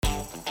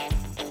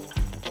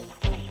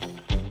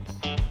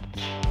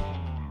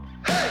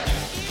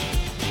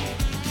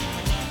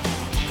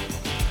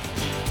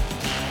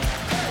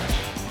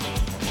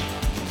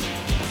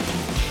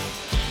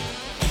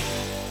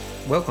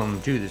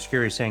Welcome to the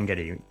Scary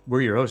Serengeti.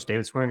 We're your hosts,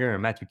 David Swinger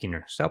and Matthew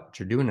Keener. Stop what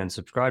you're doing and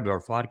subscribe to our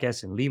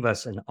podcast and leave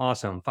us an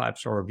awesome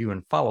 5-star review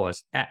and follow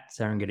us at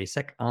Serengeti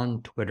Sec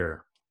on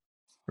Twitter.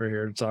 We're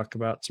here to talk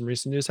about some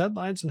recent news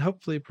headlines and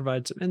hopefully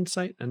provide some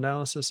insight,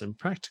 analysis, and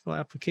practical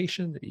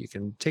application that you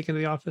can take into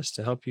the office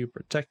to help you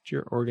protect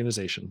your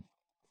organization.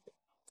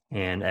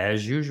 And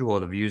as usual,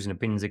 the views and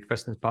opinions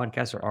expressed in this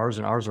podcast are ours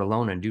and ours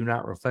alone and do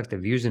not reflect the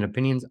views and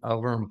opinions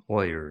of our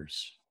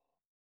employers.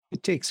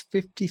 It takes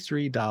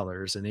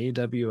 $53 in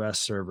AWS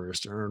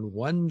servers to earn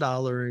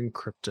 $1 in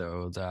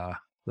crypto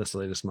this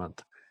latest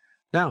month.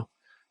 Now,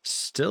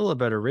 still a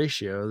better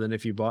ratio than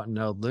if you bought an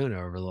Eld Luna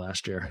over the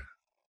last year.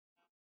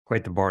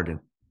 Quite the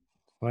bargain.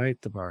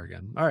 Quite the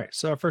bargain. All right.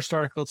 So, our first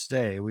article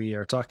today, we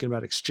are talking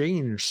about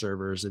Exchange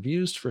servers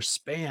abused for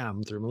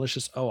spam through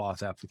malicious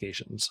OAuth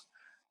applications.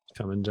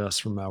 Coming to us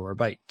from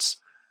Malwarebytes.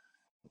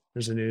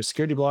 There's a new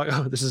security blog.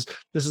 Oh, this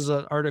is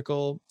an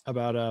article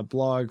about a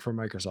blog from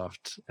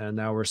Microsoft, and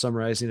now we're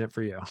summarizing it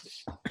for you.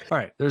 All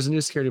right. There's a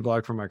new security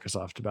blog from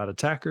Microsoft about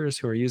attackers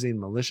who are using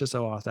malicious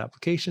OAuth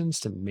applications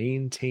to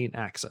maintain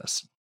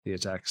access. The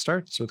attack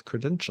starts with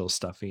credential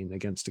stuffing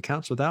against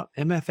accounts without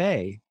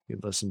MFA. You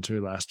listened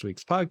to last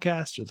week's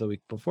podcast or the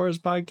week before's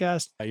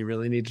podcast. You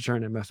really need to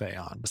turn MFA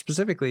on.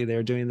 Specifically,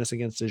 they're doing this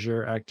against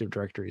Azure Active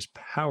Directory's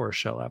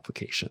PowerShell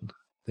application.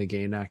 They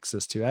gain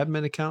access to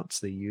admin accounts.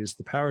 They use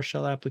the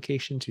PowerShell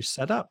application to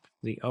set up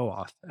the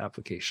OAuth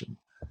application.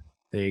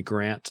 They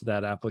grant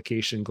that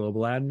application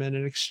global admin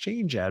and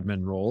Exchange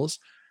admin roles.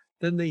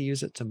 Then they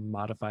use it to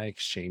modify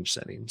Exchange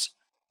settings.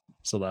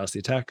 This allows the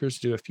attackers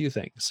to do a few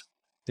things.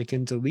 They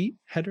can delete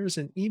headers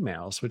and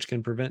emails, which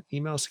can prevent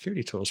email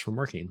security tools from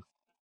working.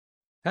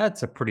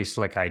 That's a pretty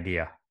slick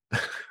idea.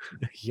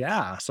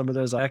 Yeah, some of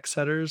those X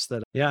headers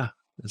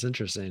that's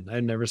interesting.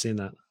 I'd never seen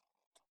that.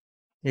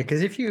 Yeah,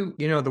 because if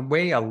the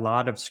way a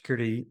lot of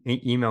security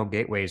email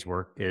gateways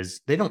work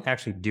is they don't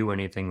actually do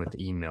anything with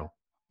the email.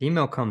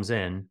 Email comes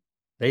in,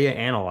 they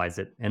analyze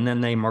it, and then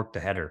they mark the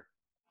header.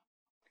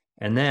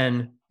 And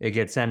then it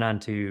gets sent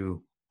onto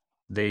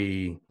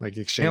the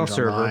Exchange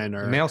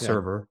mail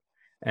server,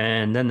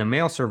 and then the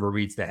mail server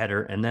reads the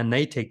header, and then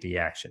they take the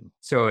action.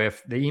 So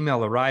if the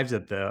email arrives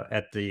at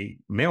the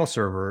mail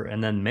server,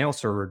 and then mail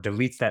server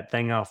deletes that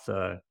thing off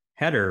the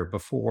header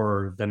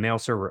before the mail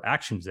server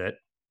actions it,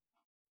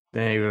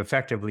 then you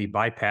effectively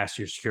bypass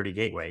your security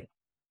gateway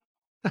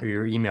or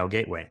your email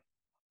gateway.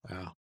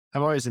 Wow.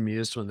 I'm always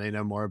amused when they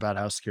know more about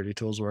how security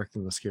tools work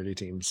than the security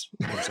teams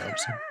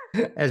themselves.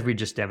 As we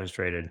just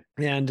demonstrated.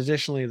 And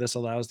additionally, this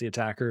allows the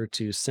attacker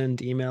to send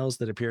emails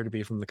that appear to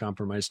be from the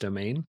compromised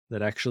domain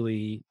that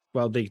actually,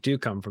 well, they do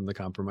come from the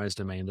compromised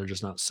domain. They're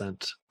just not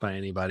sent by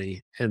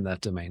anybody in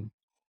that domain.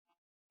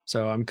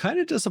 So I'm kind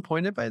of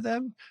disappointed by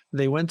them.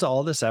 They went to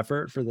all this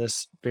effort for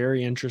this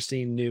very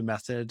interesting new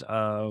method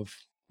of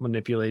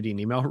manipulating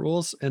email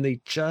rules, and they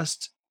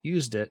just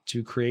used it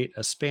to create a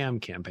spam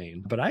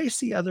campaign. But I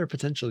see other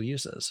potential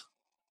uses.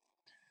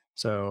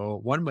 So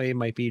one way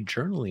might be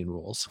journaling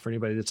rules. For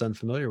anybody that's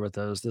unfamiliar with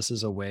those, this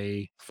is a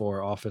way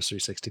for Office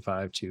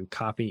 365 to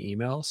copy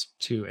emails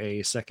to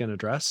a second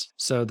address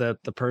so that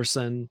the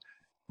person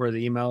where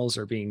the emails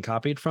are being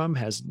copied from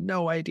has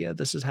no idea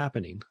this is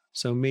happening.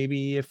 So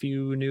maybe if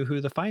you knew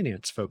who the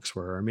finance folks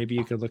were, or maybe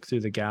you could look through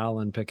the GAL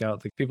and pick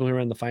out the people who are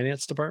in the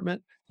finance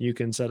department, you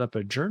can set up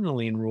a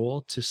journaling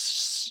rule to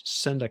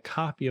send a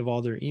copy of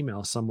all their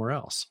emails somewhere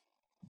else.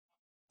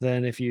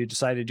 Then if you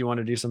decided you want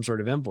to do some sort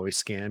of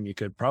invoice scam, you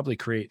could probably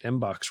create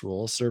inbox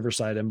rules,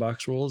 server-side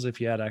inbox rules, if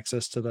you had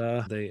access to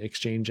the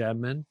Exchange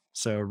admin.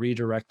 So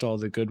redirect all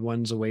the good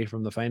ones away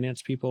from the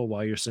finance people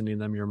while you're sending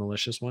them your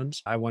malicious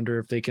ones. I wonder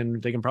if they can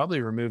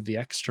probably remove the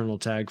external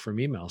tag from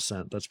email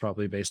sent. That's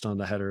probably based on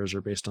the headers or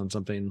based on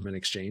something in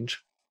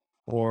Exchange.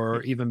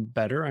 Or even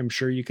better, I'm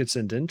sure you could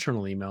send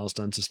internal emails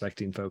to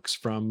unsuspecting folks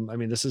from,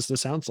 this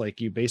sounds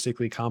like you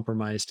basically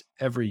compromised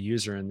every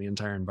user in the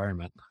entire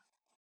environment.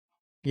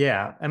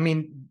 Yeah.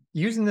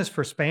 Using this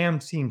for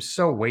spam seems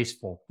so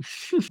wasteful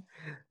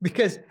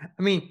because,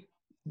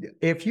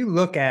 if you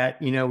look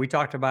at, we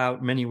talked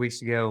about many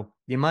weeks ago,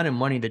 the amount of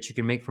money that you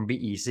can make from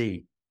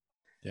BEC.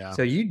 Yeah.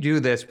 So you do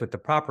this with the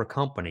proper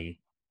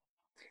company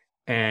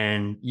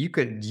and you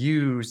could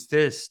use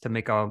this to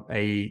make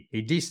a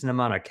decent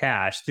amount of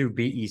cash through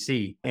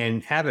BEC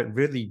and have it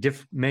really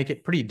make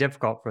it pretty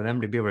difficult for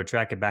them to be able to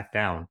track it back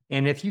down.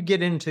 And if you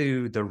get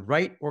into the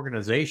right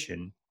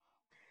organization,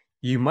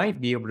 you might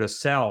be able to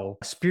sell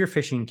a spear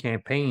phishing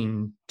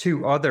campaign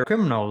to other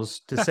criminals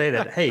to say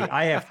that, hey,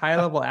 I have high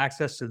level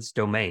access to this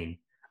domain.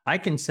 I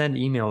can send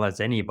email as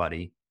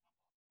anybody,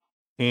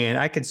 and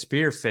I can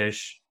spear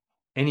phish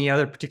any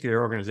other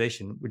particular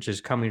organization which is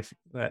coming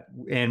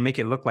and make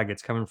it look like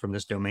it's coming from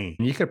this domain.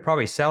 And you could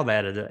probably sell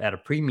that at a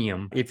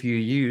premium if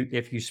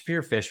you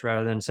spear phish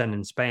rather than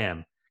sending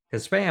spam,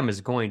 because spam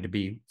is going to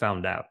be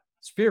found out.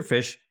 Spear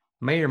phish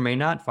may or may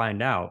not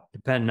find out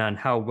depending on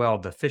how well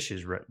the phish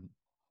is written.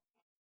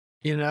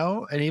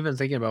 And even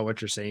thinking about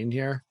what you're saying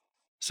here.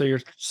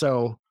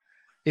 So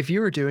if you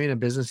were doing a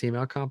business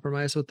email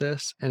compromise with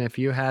this, and if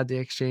you had the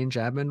Exchange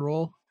admin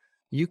role,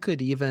 You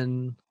could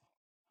even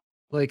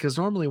like, because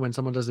normally when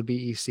someone does a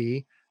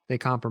BEC, they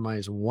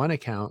compromise one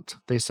account.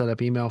 They set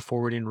up email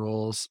forwarding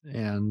rules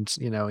and,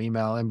 email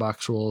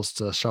inbox rules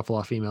to shuffle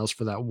off emails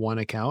for that one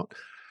account.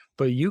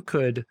 But you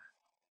could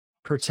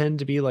pretend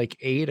to be like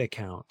 8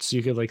 accounts.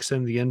 You could like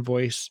send the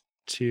invoice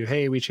to,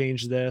 hey, we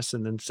changed this,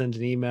 and then send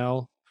an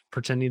email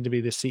pretending to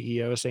be the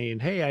CEO saying,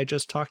 hey, I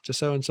just talked to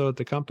so and so at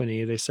the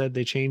company. They said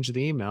they changed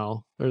the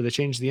email or they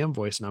changed the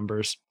invoice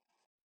numbers.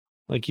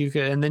 Like you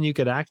could, and then you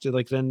could act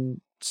like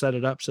then set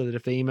it up so that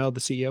if they emailed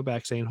the CEO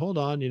back saying, hold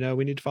on,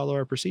 we need to follow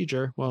our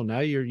procedure. Well, now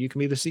you can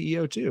be the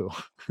CEO too.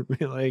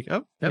 Be like,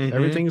 oh, yep, Hmm.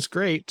 everything's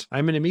great.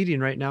 I'm in a meeting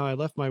right now. I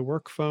left my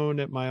work phone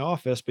at my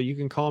office, but you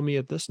can call me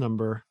at this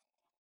number.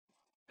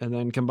 And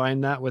then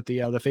combine that with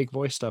the fake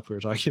voice stuff we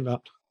were talking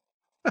about.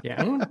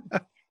 Yeah.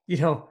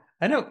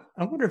 I know.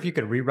 I wonder if you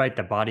could rewrite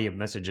the body of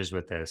messages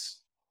with this.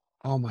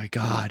 Oh my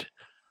God.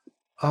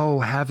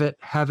 Oh, have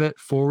it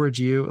forward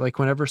you. Like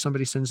whenever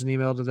somebody sends an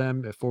email to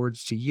them, it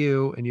forwards to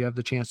you and you have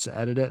the chance to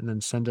edit it and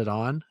then send it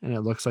on and it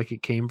looks like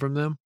it came from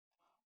them.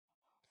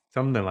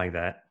 Something like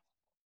that.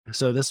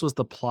 So this was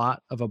the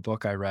plot of a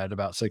book I read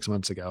about 6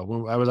 months ago.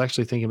 When I was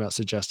actually thinking about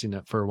suggesting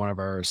it for one of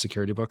our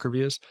security book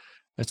reviews.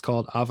 It's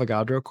called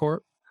Avogadro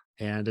Corp,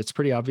 and it's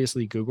pretty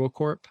obviously Google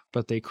Corp,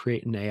 but they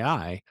create an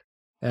AI.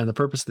 And the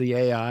purpose of the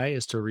AI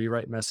is to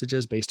rewrite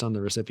messages based on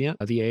the recipient.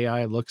 The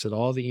AI looks at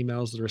all the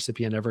emails the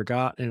recipient ever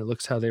got, and it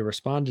looks how they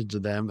responded to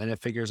them, and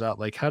it figures out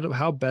like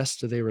how best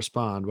do they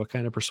respond, what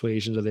kind of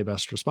persuasion do they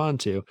best respond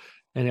to,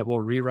 and it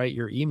will rewrite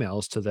your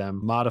emails to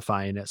them,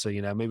 modifying it so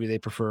maybe they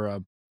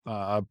prefer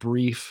a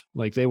brief,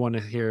 like they want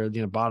to hear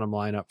bottom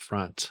line up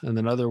front, and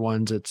then other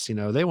ones it's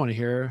they want to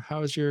hear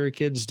how's your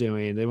kids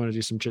doing, they want to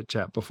do some chit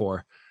chat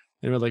before,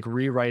 and would like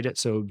rewrite it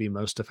so it would be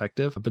most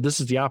effective. But this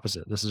is the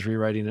opposite, this is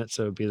rewriting it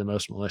so it would be the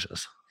most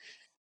malicious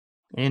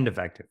And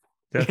effective.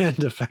 and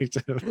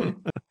effective. Of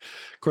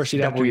course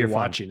you'd have to Double be your fun.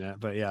 watching it,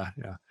 but yeah.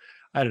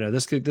 I don't know.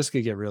 This could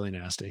get really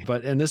nasty.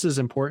 And this is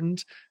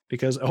important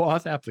because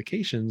OAuth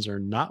applications are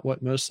not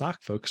what most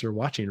SOC folks are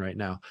watching right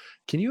now.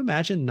 Can you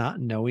imagine not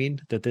knowing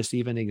that this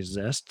even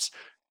exists,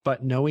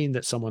 but knowing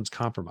that someone's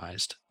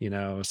compromised?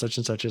 Such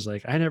and such is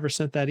like, I never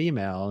sent that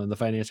email. And the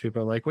finance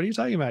people are like, what are you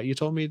talking about? You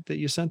told me that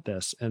you sent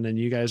this. And then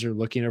you guys are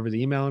looking over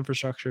the email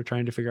infrastructure,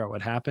 trying to figure out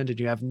what happened. And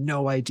you have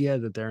no idea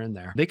that they're in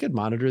there. They could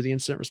monitor the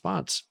incident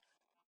response.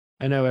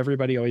 I know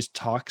everybody always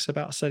talks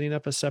about setting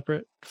up a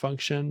separate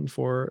function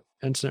for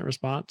incident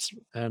response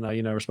and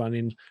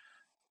responding,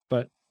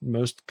 but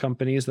most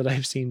companies that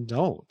I've seen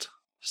don't.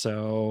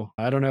 So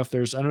I don't know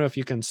if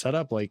you can set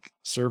up like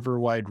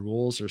server-wide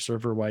rules or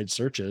server-wide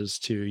searches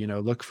to,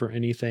 look for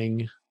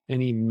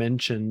any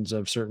mentions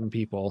of certain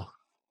people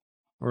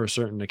or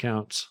certain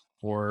accounts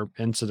or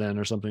incident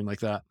or something like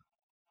that.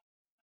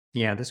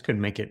 Yeah, this could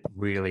make it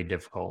really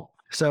difficult.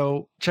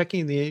 So,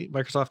 checking the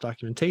Microsoft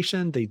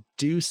documentation, they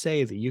do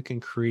say that you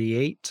can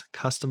create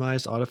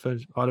customized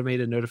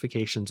automated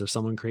notifications if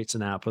someone creates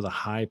an app with a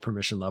high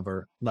permission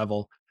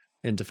level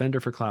in Defender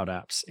for cloud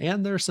apps.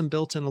 And there are some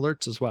built-in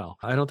alerts as well.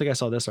 I don't think I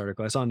saw this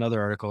article. I saw another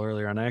article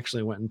earlier, and I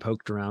actually went and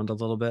poked around a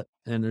little bit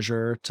in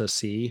Azure to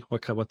see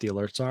what the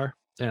alerts are.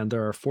 And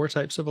there are 4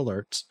 types of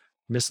alerts: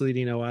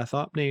 misleading OAuth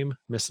op name,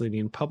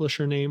 misleading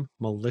publisher name,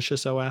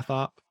 malicious OAuth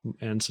op,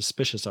 and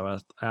suspicious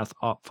OAuth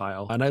op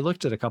file. And I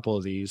looked at a couple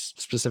of these,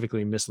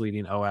 specifically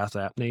misleading OAuth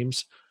app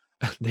names.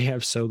 They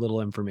have so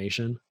little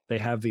information. They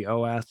have the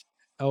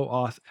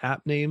OAuth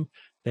app name,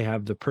 they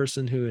have the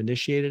person who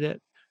initiated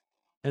it,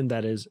 and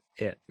that is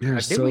it.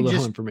 There's Did so we little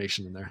just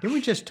information in there. did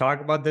we just talk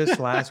about this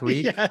last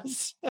week?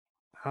 Yes.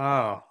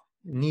 Oh,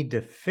 need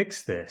to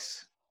fix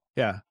this.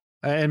 Yeah.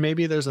 And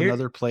maybe there's Here,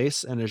 another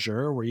place in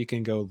Azure where you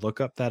can go look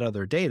up that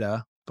other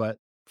data, but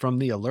from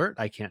the alert,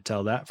 I can't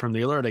tell that. From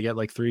the alert, I get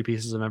like 3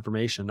 pieces of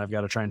information. I've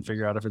got to try and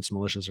figure out if it's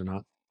malicious or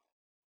not.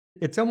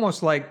 it's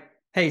almost like,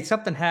 hey,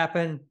 something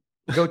happened.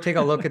 Go take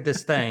a look at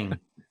this thing.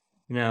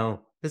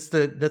 That's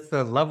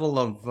the level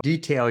of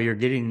detail you're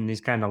getting in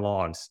these kind of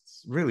logs.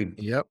 It's really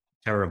Yep.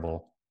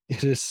 terrible.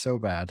 It is so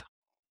bad.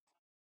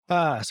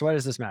 So why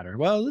does this matter?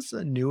 Well, this is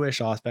a newish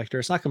auth vector.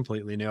 It's not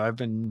completely new. I've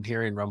been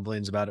hearing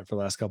rumblings about it for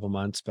the last couple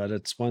months, but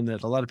it's one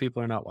that a lot of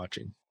people are not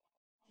watching.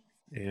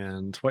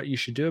 And what you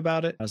should do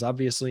about it is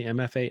obviously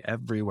MFA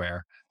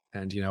everywhere,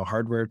 and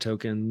hardware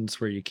tokens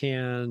where you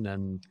can,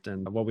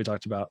 and what we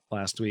talked about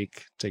last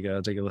week. Take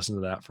a listen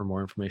to that for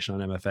more information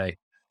on MFA if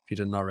you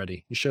didn't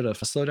already. You should have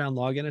slow down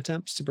login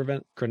attempts to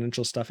prevent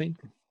credential stuffing.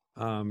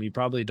 You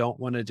probably don't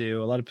want to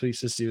do, a lot of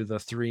places do the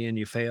 3 and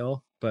you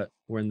fail, but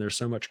when there's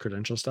so much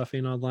credential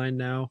stuffing online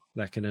now,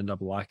 that can end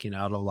up locking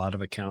out a lot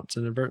of accounts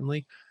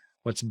inadvertently.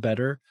 What's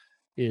better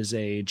is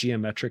a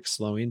geometric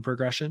slowing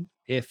progression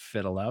if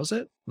it allows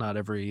it. Not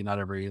every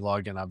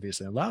login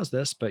obviously allows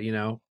this, but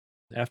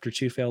after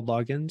 2 failed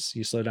logins,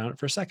 you slow down it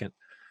for a second.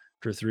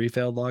 After 3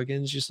 failed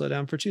logins, you slow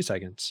down for 2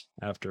 seconds.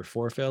 After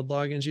 4 failed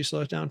logins, you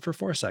slow it down for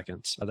 4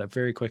 seconds. That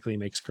very quickly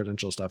makes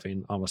credential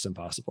stuffing almost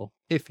impossible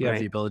if you have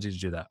the Right. ability to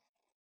do that.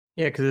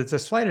 Yeah, because it's a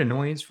slight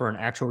annoyance for an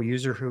actual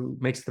user who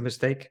makes the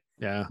mistake.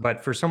 Yeah.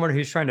 But for someone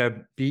who's trying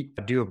to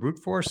do a brute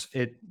force,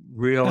 it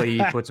really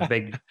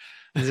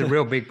there's a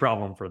real big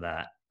problem for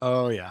that.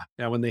 Oh yeah.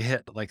 Yeah. When they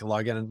hit like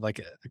login, like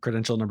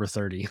credential number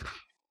 30.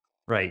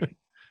 Right.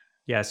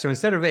 Yeah. So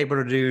instead of able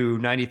to do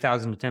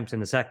 90,000 attempts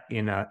in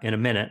a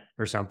minute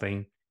or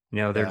something,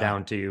 they're Yeah.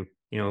 down to,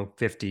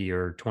 50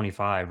 or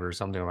 25 or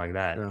something like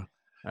that. Yeah. Really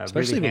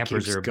Especially if it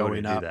hampers keeps their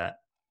ability going to do up. that.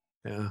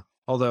 Yeah.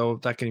 Although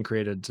that can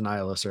create a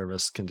denial of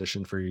service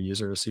condition for your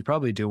users. So you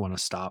probably do want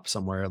to stop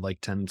somewhere at like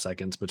 10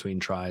 seconds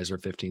between tries or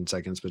 15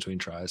 seconds between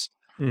tries.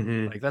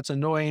 Hmm. Like that's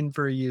annoying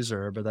for a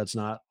user, but that's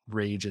not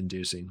rage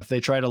inducing. If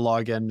they try to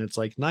log in, it's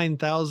like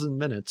 9,000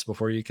 minutes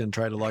before you can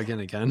try to log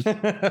in again.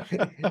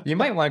 You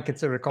might want to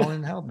consider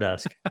calling the help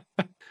desk.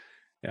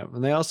 Yeah.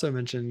 And they also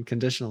mentioned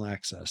conditional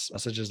access,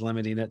 such as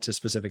limiting it to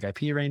specific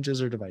IP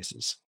ranges or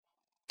devices.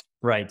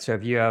 Right. So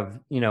if you have,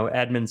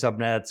 admin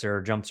subnets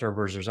or jump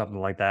servers or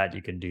something like that,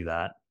 you can do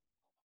that.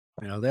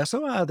 They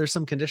also there's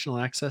some conditional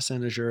access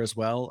in Azure as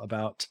well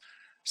about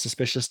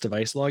suspicious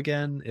device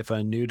login. If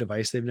a new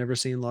device they've never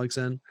seen logs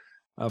in,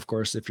 of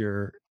course, if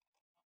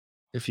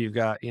you've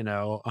got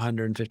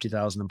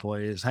 150,000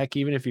 employees, heck,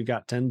 even if you've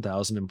got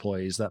 10,000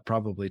 employees, that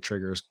probably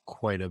triggers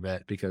quite a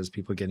bit because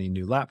people getting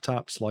new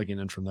laptops, logging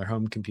in from their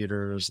home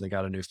computers, they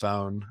got a new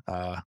phone.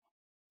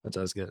 That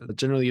does get. But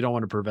generally, you don't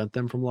want to prevent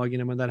them from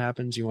logging in when that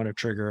happens. You want to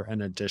trigger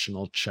an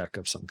additional check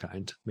of some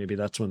kind. Maybe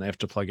that's when they have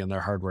to plug in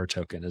their hardware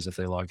token, as if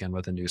they log in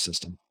with a new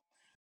system.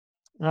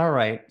 All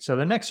right. So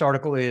the next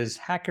article is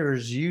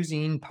hackers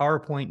using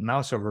PowerPoint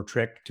mouse over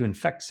trick to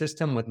infect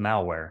system with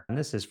malware. And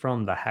this is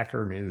from the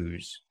Hacker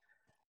News.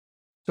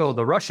 So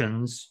the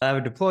Russians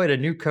have deployed a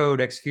new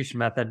code execution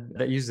method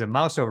that uses a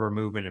mouse over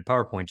movement in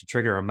PowerPoint to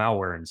trigger a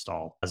malware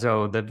install.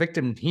 So the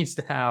victim needs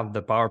to have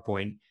the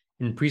PowerPoint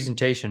in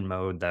presentation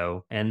mode,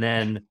 though, and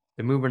then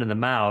the movement of the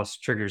mouse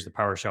triggers the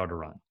PowerShell to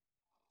run.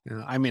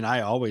 I mean,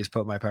 I always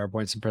put my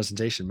PowerPoints in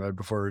presentation mode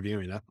before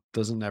reviewing it.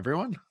 Doesn't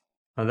everyone?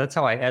 That's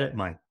how I edit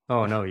mine.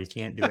 Oh no, you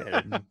can't do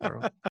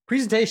it.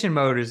 Presentation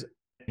mode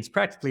it's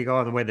practically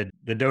all the way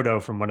the dodo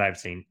from what I've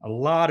seen. A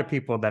lot of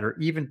people that are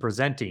even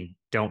presenting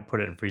don't put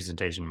it in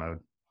presentation mode.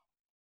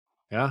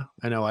 Yeah,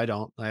 I know I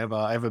don't. I have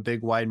a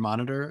big wide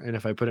monitor, and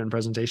if I put it in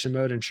presentation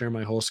mode and share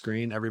my whole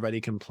screen,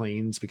 everybody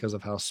complains because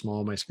of how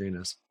small my screen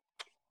is.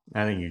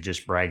 I think you're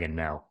just bragging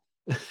now.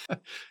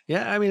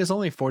 Yeah, I mean it's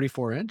only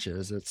 44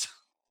 inches. It's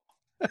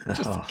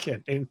just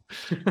kidding.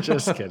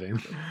 Just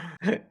kidding.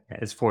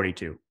 It's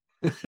 42.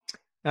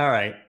 All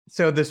right.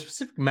 So the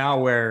specific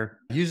malware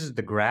uses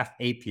the Graph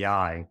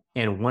API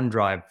and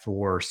OneDrive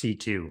for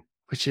C2.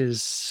 Which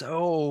is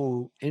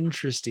so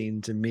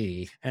interesting to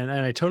me. And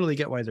I totally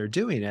get why they're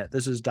doing it.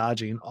 This is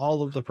dodging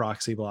all of the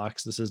proxy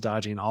blocks. This is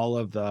dodging all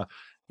of the,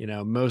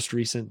 most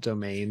recent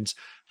domains.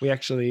 I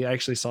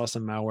actually saw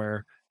some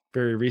malware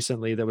very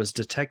recently that was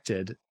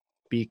detected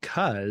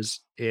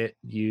because it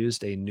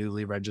used a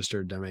newly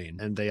registered domain.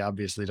 And they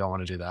obviously don't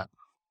want to do that.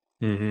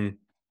 Mm-hmm.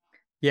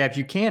 Yeah, if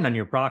you can on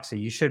your proxy,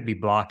 you should be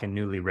blocking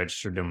newly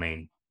registered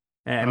domain.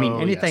 I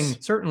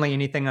mean, certainly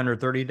anything under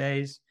 30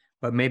 days,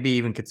 but maybe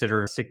even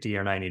consider 60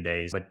 or 90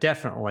 days, but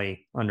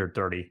definitely under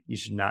 30. You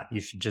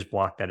should just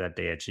block that at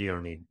the edge.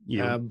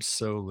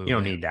 Absolutely. You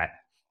don't need that.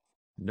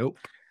 Nope.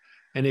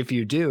 And if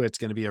you do, it's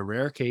going to be a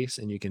rare case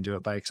and you can do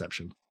it by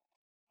exception.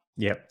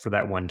 Yep, for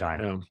that one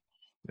time.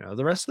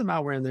 The rest of the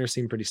malware in there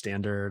seem pretty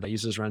standard. It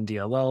uses run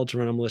DLL to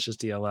run a malicious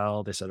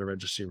DLL. They set a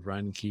registry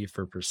run key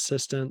for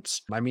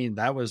persistence. I mean,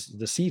 that was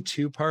the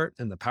C2 part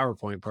and the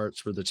PowerPoint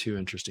parts were the two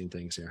interesting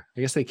things here.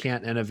 I guess they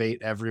can't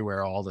innovate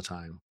everywhere all the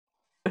time.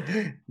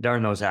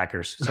 Darn those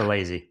hackers, so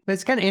lazy. But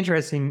it's kind of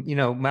interesting,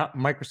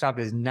 Microsoft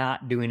is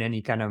not doing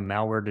any kind of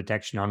malware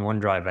detection on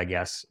OneDrive, I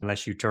guess,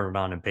 unless you turn it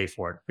on and pay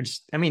for it, which,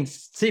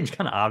 seems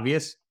kind of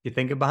obvious if you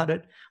think about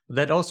it. But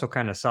that also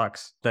kind of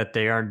sucks that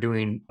they aren't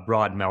doing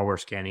broad malware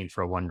scanning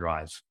for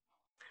OneDrive.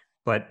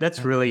 But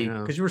that's really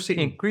because we're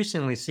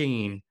increasingly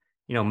seeing,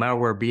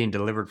 malware being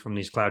delivered from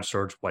these cloud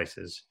storage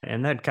places.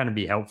 And that'd kind of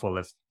be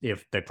helpful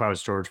if the cloud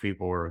storage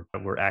people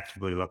were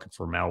actively looking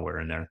for malware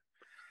in there.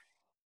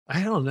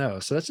 I don't know.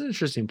 So that's an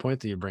interesting point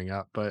that you bring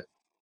up. But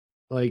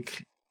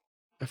like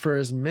for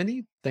as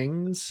many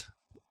things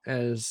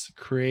as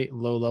create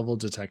low level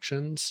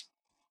detections,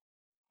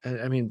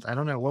 I mean, I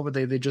don't know. What would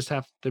they just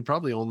have? They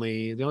probably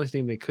the only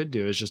thing they could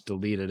do is just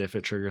delete it if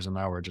it triggers a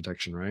malware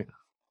detection, right?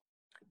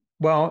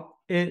 Well,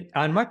 in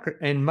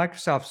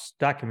Microsoft's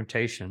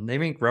documentation, they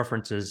make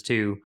references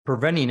to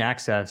preventing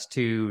access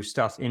to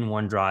stuff in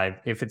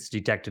OneDrive if it's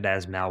detected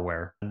as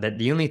malware. That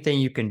the only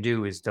thing you can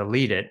do is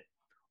delete it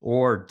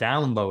or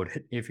download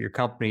it if your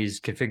company's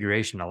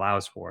configuration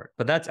allows for it.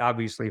 But that's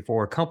obviously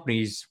for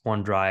companies'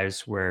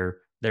 OneDrives where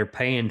they're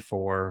paying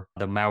for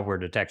the malware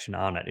detection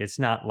on it. It's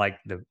not like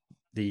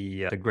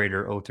the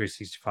greater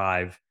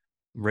O365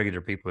 regular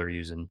people are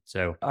using.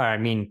 So, I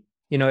mean,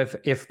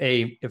 if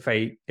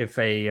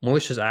a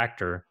malicious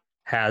actor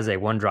has a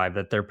OneDrive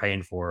that they're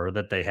paying for or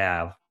that they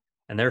have,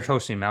 and they're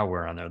hosting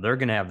malware on there, they're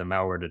going to have the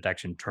malware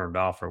detection turned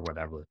off or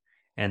whatever.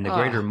 And the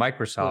greater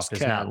Microsoft is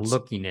not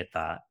looking at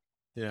that.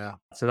 Yeah.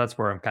 So that's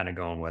where I'm kind of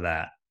going with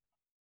that.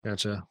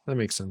 Gotcha. That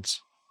makes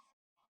sense.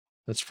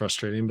 That's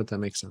frustrating, but that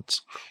makes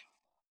sense.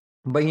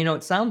 But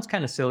it sounds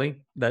kind of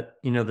silly that,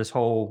 this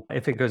whole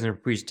if it goes into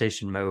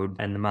presentation mode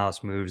and the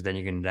mouse moves, then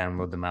you can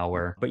download the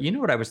malware. But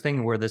what I was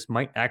thinking where this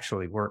might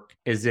actually work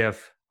is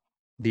if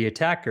the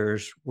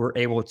attackers were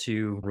able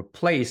to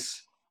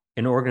replace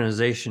an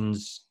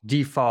organization's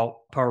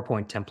default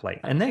PowerPoint template.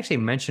 And they actually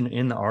mentioned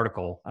in the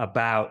article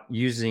about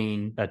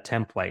using a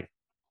template.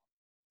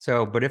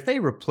 So, but if they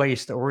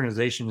replace the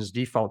organization's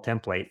default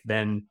template,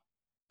 then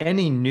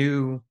any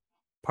new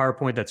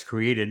PowerPoint that's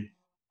created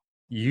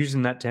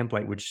using that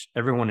template, which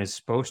everyone is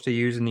supposed to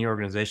use in the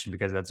organization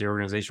because that's the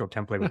organizational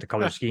template with the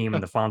color scheme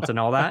and the fonts and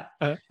all that,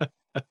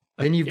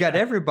 then you've got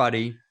Yeah.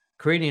 everybody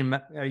creating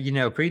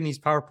these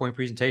PowerPoint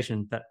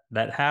presentations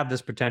that have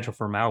this potential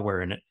for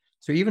malware in it.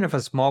 So even if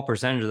a small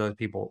percentage of those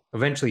people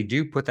eventually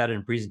do put that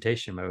in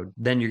presentation mode,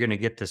 then you're going to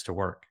get this to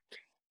work.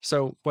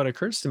 So what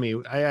occurs to me,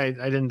 I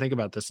didn't think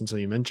about this until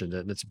you mentioned it,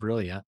 and it's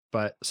brilliant.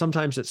 But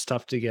sometimes it's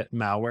tough to get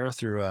malware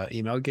through a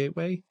email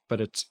gateway, but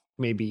it's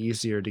maybe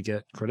easier to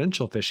get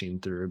credential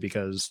phishing through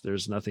because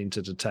there's nothing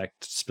to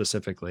detect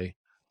specifically.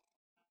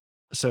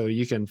 So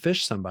you can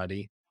phish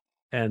somebody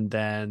and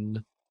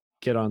then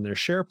get on their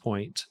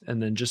SharePoint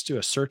and then just do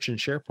a search in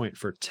SharePoint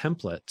for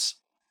templates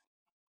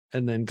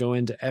and then go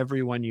into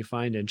every one you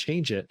find and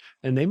change it.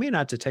 And they may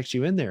not detect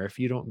you in there if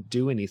you don't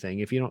do anything.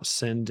 If you don't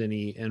send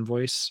any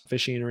invoice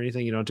phishing or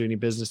anything, you don't do any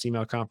business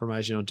email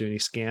compromise, you don't do any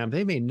scam,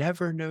 they may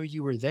never know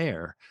you were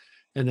there.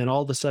 And then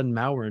all of a sudden,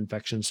 malware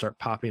infections start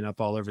popping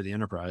up all over the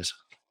enterprise.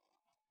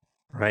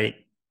 Right.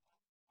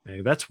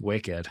 Hey, that's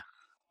wicked.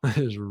 That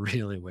is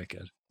really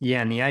wicked.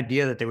 Yeah. And the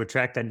idea that they would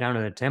track that down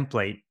to the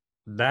template,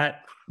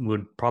 that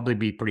would probably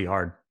be pretty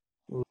hard.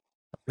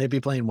 They'd be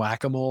playing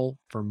whack-a-mole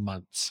for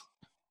months.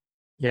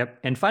 Yep.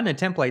 And finding a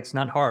template's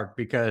not hard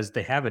because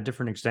they have a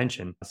different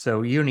extension.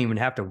 So you don't even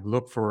have to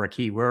look for a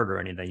keyword or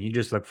anything. You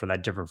just look for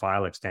that different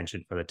file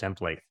extension for the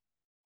template.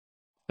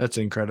 That's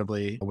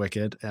incredibly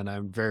wicked. And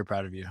I'm very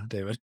proud of you,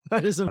 David.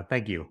 That is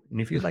Thank you. And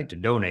if you'd like to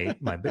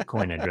donate, my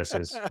Bitcoin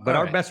addresses. But all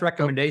our right. best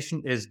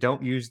recommendation is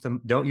don't use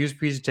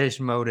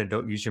presentation mode and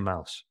don't use your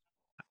mouse.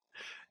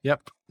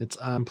 Yep. It's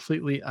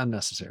completely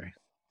unnecessary.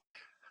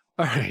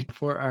 All right.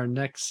 For our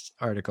next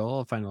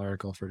article, final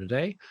article for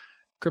today,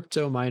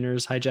 crypto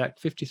miners hijack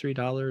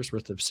 $53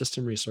 worth of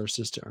system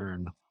resources to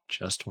earn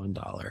just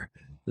 $1.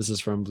 This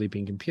is from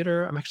Bleeping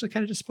Computer. I'm actually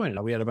kind of disappointed.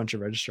 We had a bunch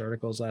of register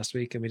articles last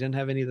week and we didn't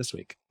have any this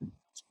week.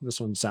 This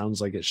one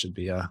sounds like it should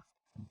be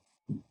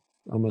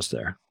almost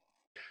there.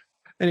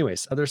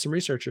 Anyways, there's some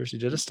researchers who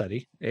did a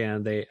study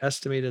and they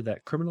estimated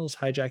that criminals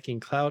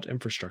hijacking cloud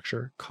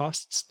infrastructure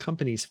costs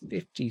companies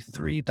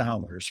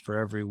 $53 for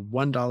every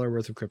 $1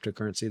 worth of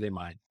cryptocurrency they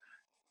mine.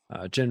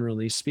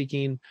 Generally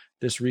speaking,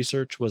 this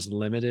research was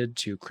limited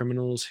to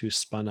criminals who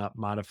spun up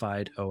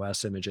modified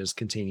OS images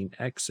containing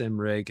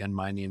XMRig and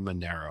mining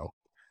Monero.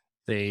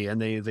 They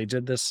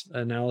did this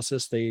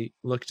analysis. They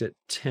looked at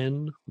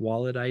 10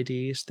 wallet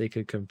IDs they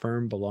could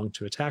confirm belonged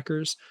to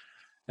attackers,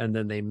 and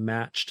then they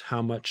matched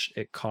how much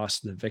it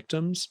cost the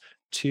victims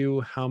to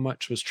how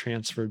much was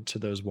transferred to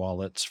those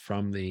wallets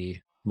from the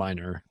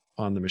miner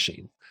on the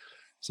machine.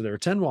 So there were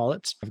 10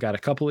 wallets. I've got a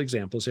couple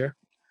examples here.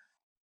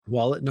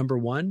 Wallet number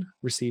 1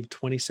 received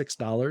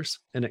 $26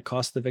 and it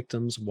cost the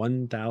victims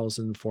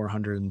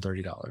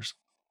 $1,430.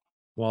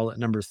 Wallet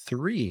number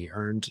 3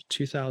 earned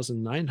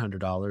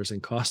 $2,900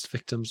 and cost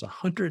victims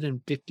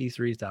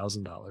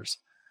 $153,000.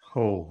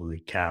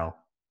 Holy cow.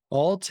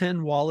 All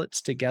 10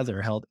 wallets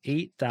together held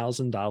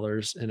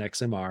 $8,000 in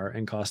XMR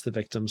and cost the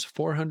victims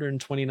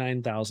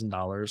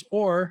 $429,000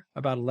 or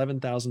about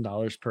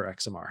 $11,000 per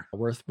XMR,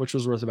 which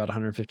was worth about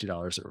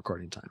 $150 at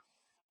recording time.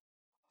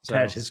 So,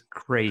 that is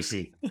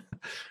crazy.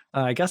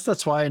 I guess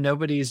that's why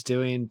nobody's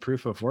doing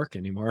proof of work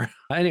anymore.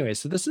 Anyway,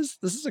 so this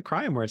is a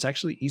crime where it's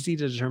actually easy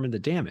to determine the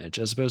damage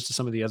as opposed to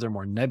some of the other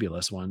more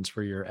nebulous ones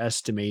where you're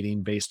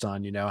estimating based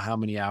on, how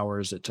many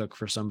hours it took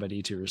for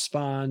somebody to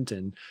respond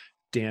and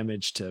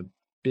damage to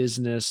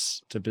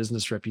business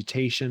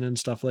reputation and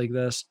stuff like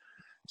this.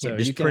 So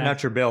just you can print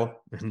out your bill.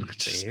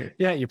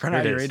 you print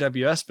out your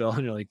AWS bill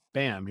and you're like,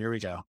 bam, here we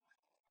go.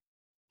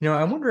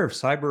 I wonder if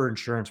cyber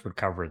insurance would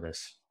cover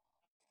this.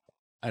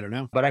 I don't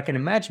know. But I can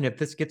imagine if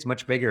this gets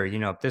much bigger,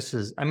 if this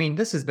has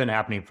been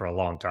happening for a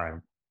long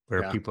time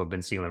where people have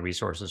been stealing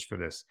resources for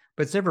this,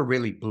 but it's never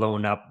really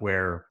blown up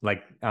where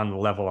like on the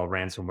level of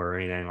ransomware or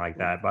anything like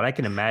that. But I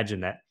can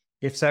imagine that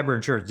if cyber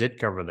insurance did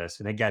cover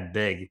this and it got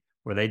big,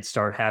 where they'd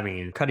start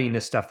cutting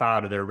this stuff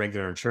out of their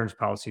regular insurance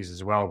policies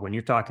as well. When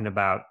you're talking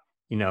about,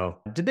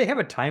 did they have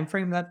a time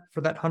frame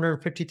for that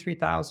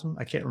 153,000?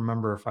 I can't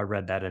remember if I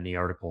read that in the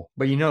article,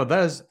 but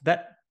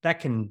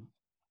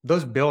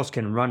those bills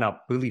can run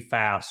up really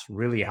fast,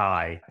 really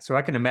high. So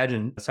I can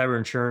imagine cyber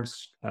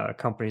insurance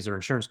companies or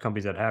insurance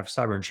companies that have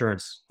cyber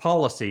insurance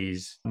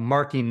policies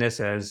marking this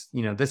as,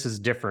 this is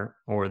different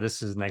or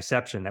this is an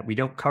exception that we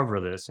don't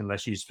cover this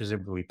unless you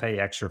specifically pay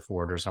extra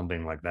for it or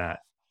something like that.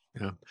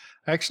 Yeah.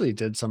 I actually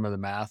did some of the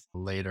math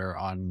later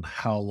on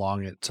how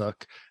long it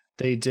took.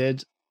 They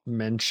did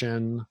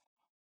mention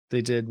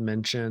they did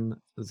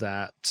mention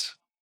that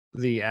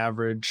the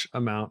average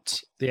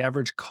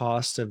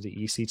cost of the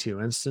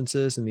EC2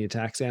 instances in the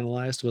attacks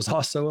analyzed was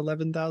also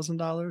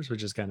 $11,000,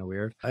 which is kind of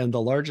weird. And the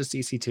largest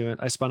EC2,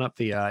 I spun up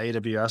the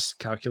AWS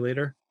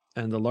calculator,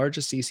 and the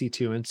largest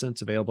EC2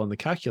 instance available in the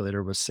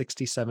calculator was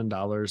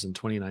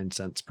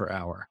 $67.29 per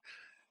hour.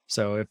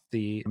 So if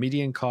the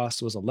median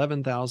cost was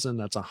 11,000,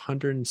 that's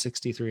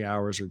 163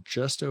 hours or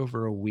just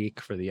over a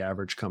week for the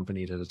average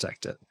company to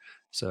detect it.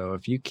 So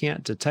if you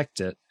can't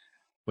detect it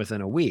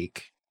within a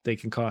week, they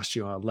can cost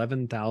you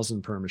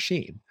 11,000 per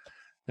machine.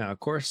 Now, of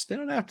course, they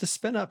don't have to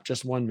spin up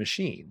just one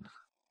machine.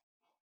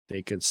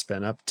 They could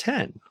spin up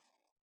 10.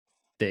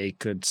 They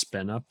could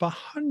spin up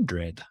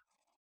 100.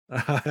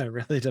 It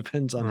really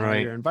depends on how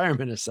your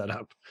environment is set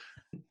up.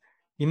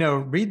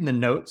 Reading the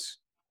notes,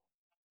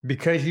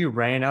 because you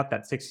ran out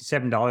that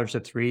 $67 to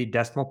 3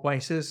 decimal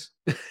places,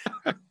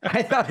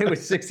 I thought it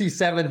was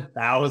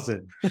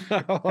 67,000.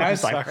 Oh, I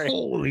was like,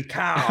 holy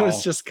cow. I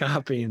was just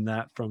copying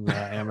that from the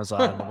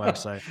Amazon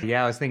website.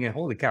 Yeah, I was thinking,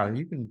 holy cow,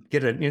 you can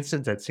get an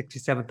instance at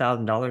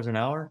 $67,000 an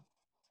hour?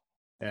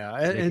 Yeah,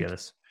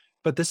 ridiculous.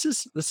 But this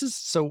is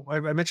so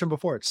I mentioned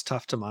before, it's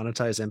tough to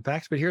monetize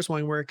impact, but here's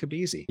one where it could be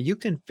easy. You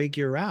can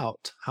figure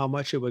out how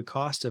much it would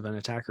cost if an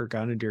attacker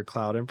got into your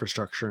cloud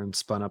infrastructure and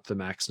spun up the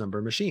max number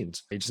of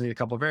machines. You just need a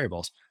couple of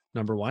variables.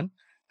 Number one,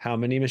 how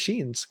many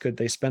machines could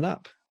they spin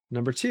up?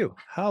 Number two,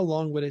 how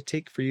long would it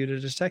take for you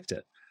to detect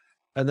it?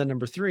 And then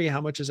number three,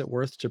 how much is it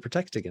worth to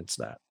protect against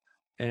that?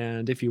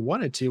 And if you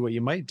wanted to, what you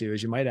might do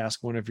is you might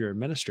ask one of your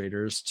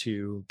administrators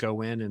to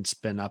go in and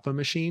spin up a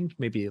machine,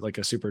 maybe like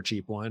a super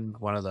cheap one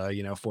of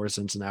the, 4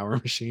 cents an hour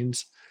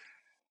machines,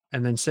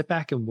 and then sit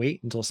back and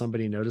wait until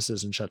somebody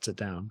notices and shuts it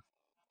down.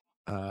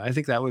 I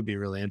think that would be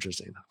really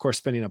interesting. Of course,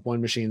 spinning up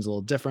one machine is a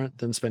little different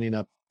than spinning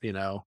up,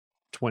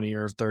 20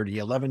 or 30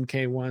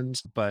 11K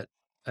ones, but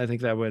I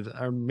think that would,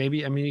 or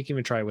maybe, I mean, you can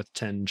even try with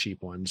 10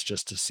 cheap ones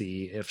just to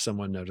see if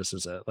someone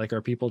notices it. Like,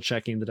 are people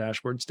checking the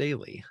dashboards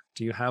daily?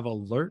 Do you have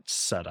alerts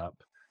set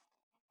up?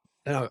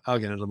 And I'll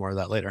get into more of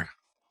that later.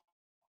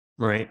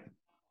 Right.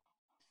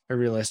 I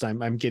realized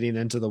I'm getting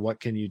into the what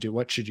can you do?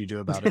 What should you do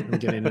about it? I'm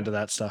getting into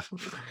that stuff.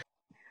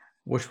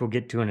 Which we'll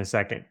get to in a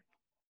second.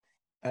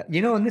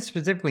 And this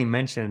specifically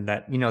mentioned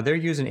that they're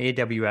using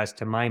AWS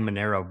to mine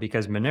Monero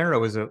because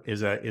Monero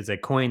is a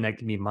coin that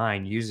can be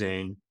mined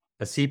using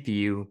a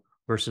CPU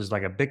versus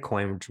like a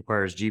Bitcoin, which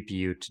requires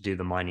GPU to do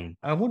the mining.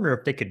 I wonder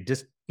if they could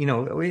just,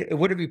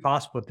 would it be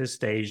possible at this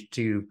stage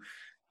to,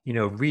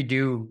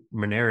 redo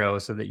Monero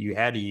so that you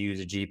had to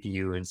use a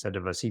GPU instead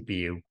of a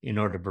CPU in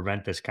order to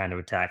prevent this kind of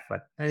attack?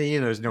 But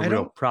there's no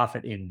real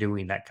profit in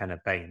doing that kind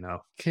of thing, though.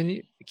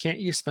 Can't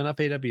you spin up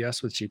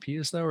AWS with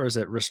GPUs though, or is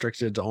it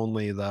restricted to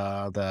only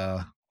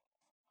the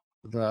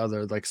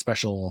other like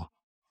special?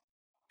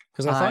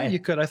 Because I thought you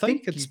could. I thought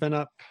you could spin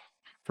up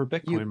for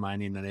Bitcoin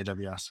mining in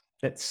AWS.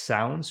 That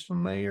sounds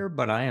familiar,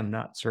 but I am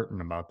not certain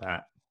about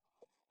that.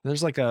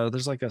 There's like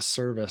a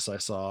service I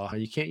saw.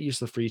 You can't use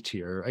the free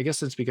tier. I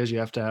guess it's because you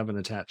have to have an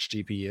attached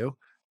GPU.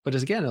 But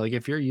again, like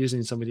if you're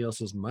using somebody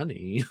else's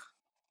money,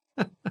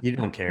 you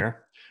don't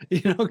care.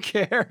 You don't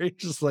care. You're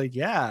just like,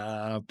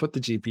 yeah, put the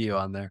GPU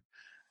on there.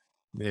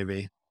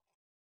 Maybe.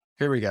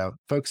 Here we go.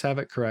 Folks have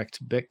it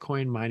correct.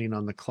 Bitcoin mining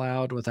on the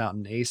cloud without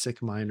an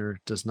ASIC miner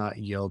does not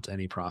yield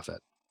any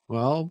profit.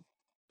 Well,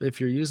 if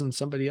you're using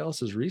somebody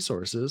else's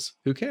resources,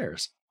 who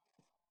cares?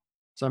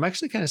 So I'm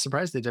actually kind of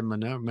surprised they did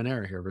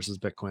Monero here versus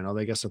Bitcoin, although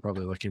I guess they're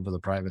probably looking for the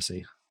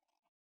privacy.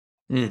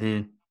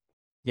 Mm-hmm.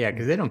 Yeah,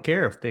 because they don't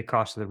care if the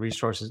cost of the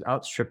resources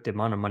outstrip the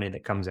amount of money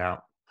that comes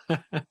out.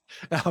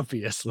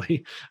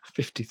 Obviously,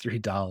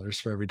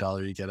 $53 for every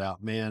dollar you get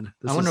out. Man,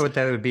 I wonder what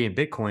that would be in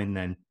Bitcoin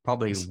then.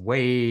 Probably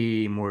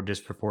way more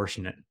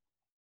disproportionate.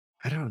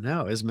 I don't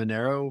know. Is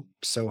Monero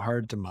so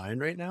hard to mine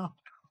right now?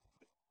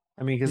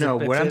 I mean, because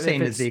what I'm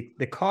saying is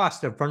the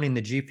cost of running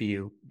the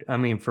GPU. I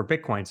mean, for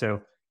Bitcoin.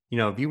 So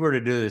if you were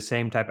to do the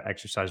same type of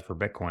exercise for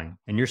Bitcoin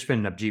and you're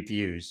spinning up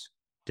GPUs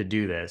to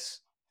do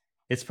this,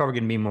 it's probably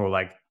going to be more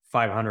like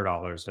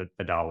 $500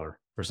 a dollar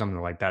or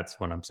something like that's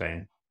what I'm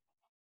saying.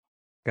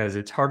 Because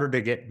it's harder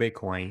to get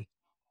Bitcoin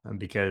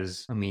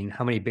because, how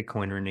many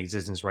Bitcoin are in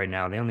existence right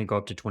now? They only go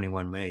up to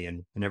 21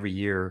 million and every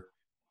year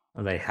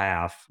they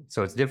half.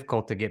 So it's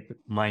difficult to get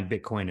mine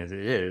Bitcoin as it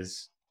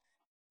is.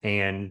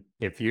 And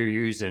if you're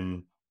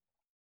using,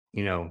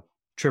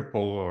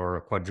 triple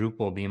or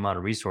quadruple the amount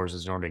of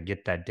resources in order to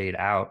get that data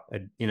out,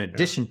 in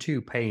addition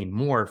to paying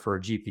more for a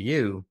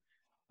GPU,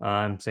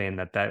 I'm saying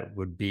that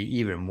would be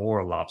even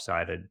more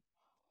lopsided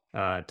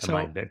to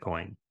mine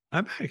Bitcoin.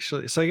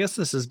 So I guess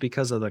this is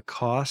because of the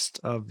cost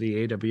of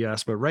the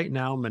AWS, but right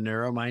now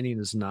Monero mining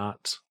is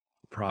not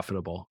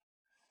profitable.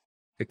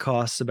 It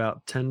costs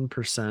about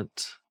 10%.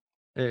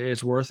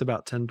 It's worth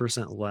about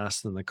 10%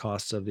 less than the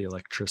cost of the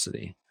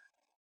electricity.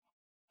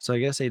 So I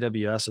guess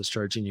AWS is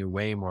charging you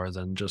way more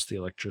than just the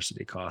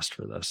electricity cost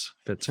for this.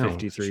 If it's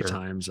 53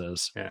 times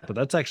but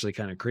that's actually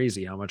kind of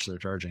crazy how much they're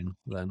charging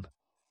then.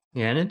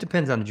 Yeah, and it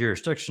depends on the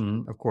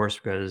jurisdiction, of course,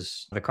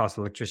 because the cost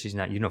of electricity is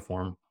not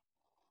uniform.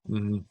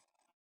 Mm-hmm.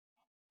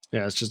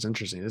 Yeah, it's just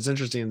interesting. It's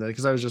interesting that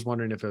because I was just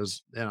wondering if it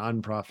was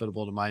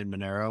unprofitable to mine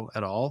Monero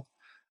at all.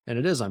 And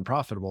it is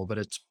unprofitable, but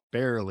it's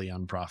barely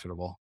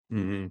unprofitable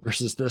Hmm.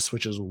 versus this,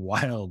 which is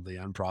wildly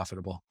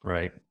unprofitable.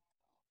 Right.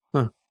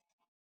 Huh.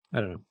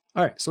 I don't know.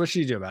 All right. So what should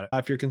you do about it?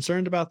 If you're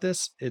concerned about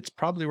this, it's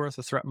probably worth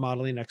a threat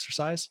modeling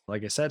exercise.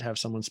 Like I said, have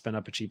someone spin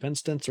up a cheap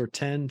instance or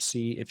 10,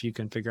 see if you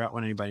can figure out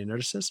when anybody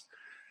notices.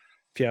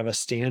 If you have a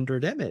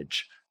standard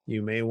image,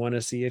 you may want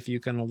to see if you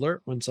can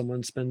alert when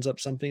someone spins up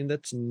something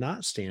that's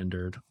not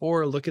standard,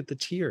 or look at the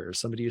tiers.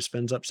 Somebody who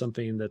spins up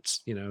something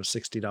that's,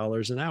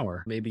 $60 an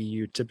hour. Maybe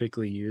you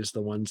typically use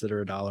the ones that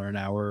are $1 an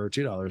hour or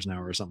 $2 an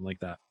hour or something like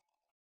that.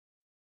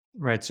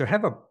 Right. So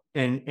have a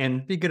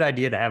and be a good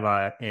idea to have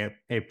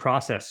a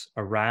process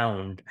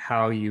around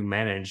how you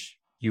manage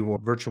your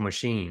virtual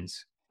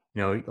machines.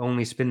 You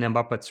only spin them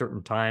up at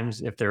certain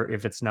times if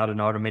it's not an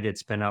automated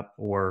spin up,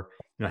 or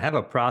have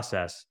a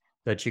process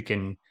that you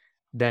can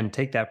then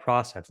take that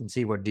process and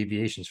see what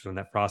deviations from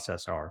that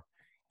process are.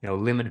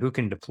 Limit who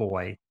can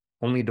deploy,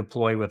 only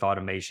deploy with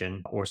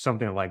automation or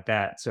something like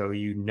that. So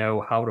you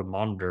know how to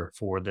monitor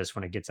for this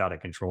when it gets out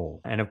of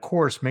control. And of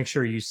course, make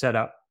sure you set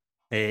up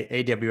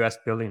AWS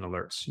billing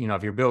alerts.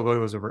 If your bill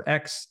goes over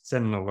X,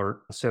 send an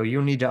alert. So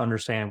you'll need to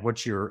understand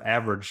what your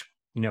average,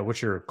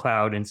 what your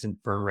cloud instant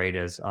burn rate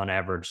is on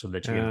average, so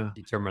that you can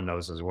determine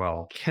those as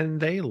well. Can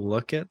they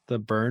look at the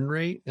burn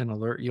rate and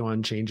alert you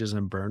on changes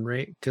in burn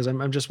rate? Because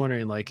I'm just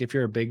wondering, like, if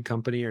you're a big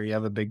company or you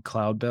have a big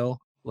cloud bill,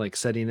 like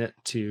setting it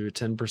to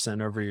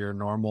 10% over your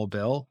normal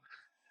bill,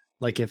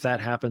 like if that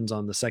happens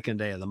on the second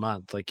day of the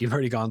month, like you've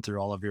already gone through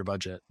all of your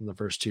budget in the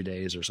first 2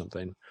 days or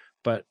something.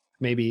 But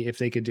maybe if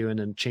they could do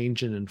a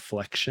change in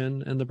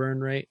inflection in the burn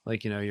rate,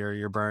 like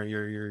you're burn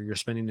you're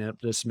spending up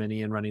this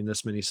many and running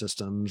this many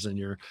systems, and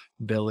you're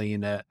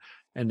billing at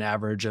an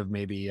average of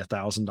maybe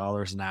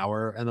 $1,000 an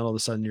hour, and then all of a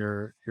sudden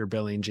your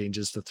billing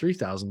changes to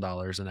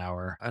 $3,000 an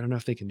hour. I don't know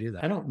if they can do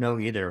I that. don't know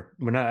either.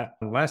 The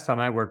last time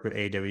I worked with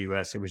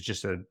AWS, it was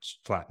just a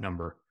flat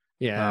number.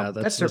 Yeah,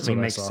 That that's certainly what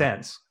I makes saw.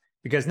 sense,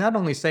 because not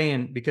only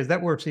saying, because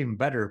that works even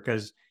better,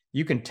 because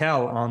you can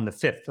tell on the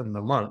 5th of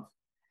the month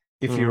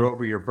if you're Mhm.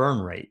 over your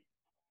burn rate.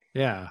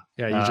 Yeah,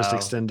 yeah. You just Uh,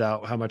 extend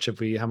out how much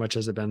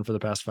has it been for the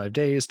past 5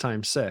 days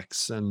times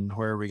six, and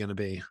where are we going to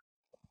be?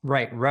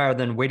 Right, rather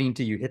than waiting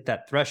till you hit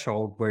that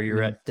threshold where you're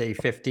Mhm. at day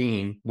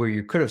 15, where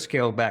you could have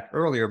scaled back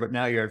earlier, but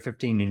now you're at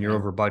 15 and you're Yeah.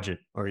 over budget,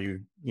 or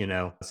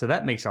so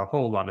that makes a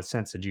whole lot of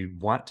sense that you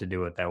want to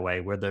do it that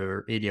way.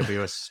 Whether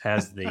AWS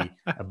has the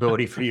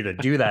ability for you to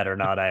do that or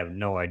not, I have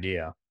no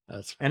idea.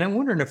 That's And I'm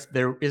wondering if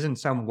there isn't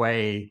some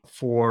way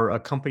for a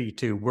company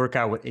to work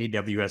out with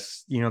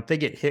AWS, if they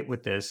get hit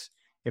with this,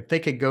 if they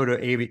could go to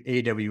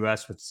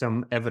AWS with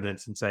some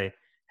evidence and say,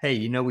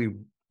 hey,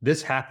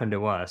 this happened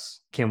to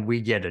us. Can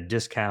we get a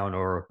discount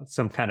or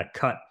some kind of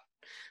cut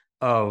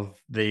of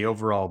the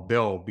overall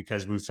bill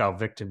because we fell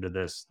victim to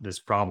this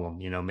problem?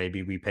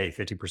 Maybe we pay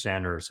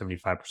 50% or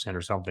 75%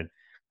 or something.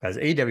 Because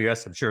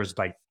AWS, I'm sure, is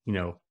like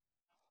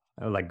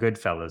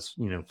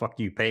Goodfellas, fuck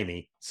you, pay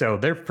me. So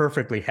they're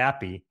perfectly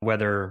happy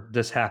whether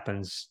this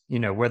happens,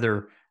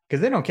 because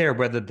they don't care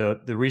whether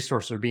the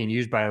resources are being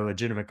used by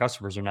legitimate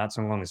customers or not,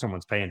 so long as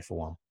someone's paying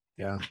for them.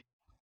 yeah.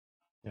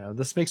 Yeah,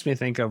 this makes me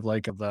think of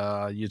like of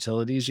the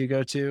utilities you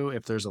go to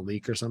if there's a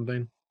leak or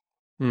something.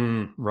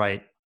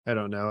 Right. I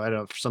don't know. I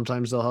don't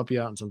sometimes they'll help you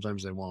out and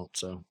sometimes they won't.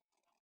 So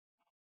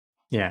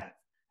Yeah.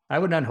 I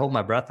would not hold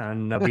my breath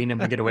on being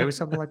able to get away with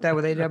something like that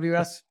with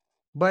AWS,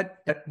 but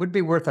it would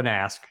be worth an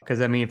ask.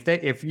 Because I mean,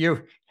 if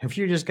you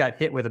just got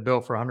hit with a bill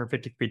for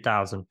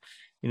 153,000,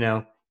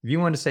 if you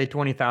want to say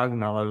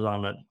 $20,000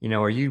 on it,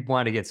 or you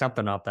want to get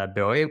something off that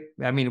bill,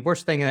 I mean, the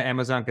worst thing that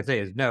Amazon could say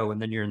is no, and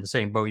then you're in the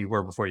same boat you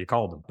were before you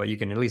called them. But you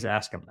can at least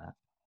ask them that.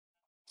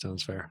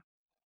 sounds fair.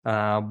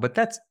 But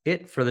that's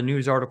it for the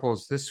news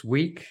articles this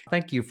week.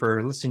 Thank you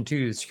for listening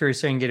to the Security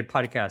Serengeti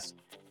podcast.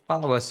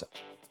 Follow us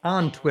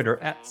on Twitter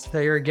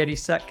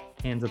 @SerengetiSec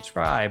and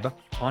subscribe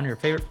on your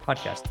favorite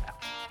podcast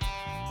app.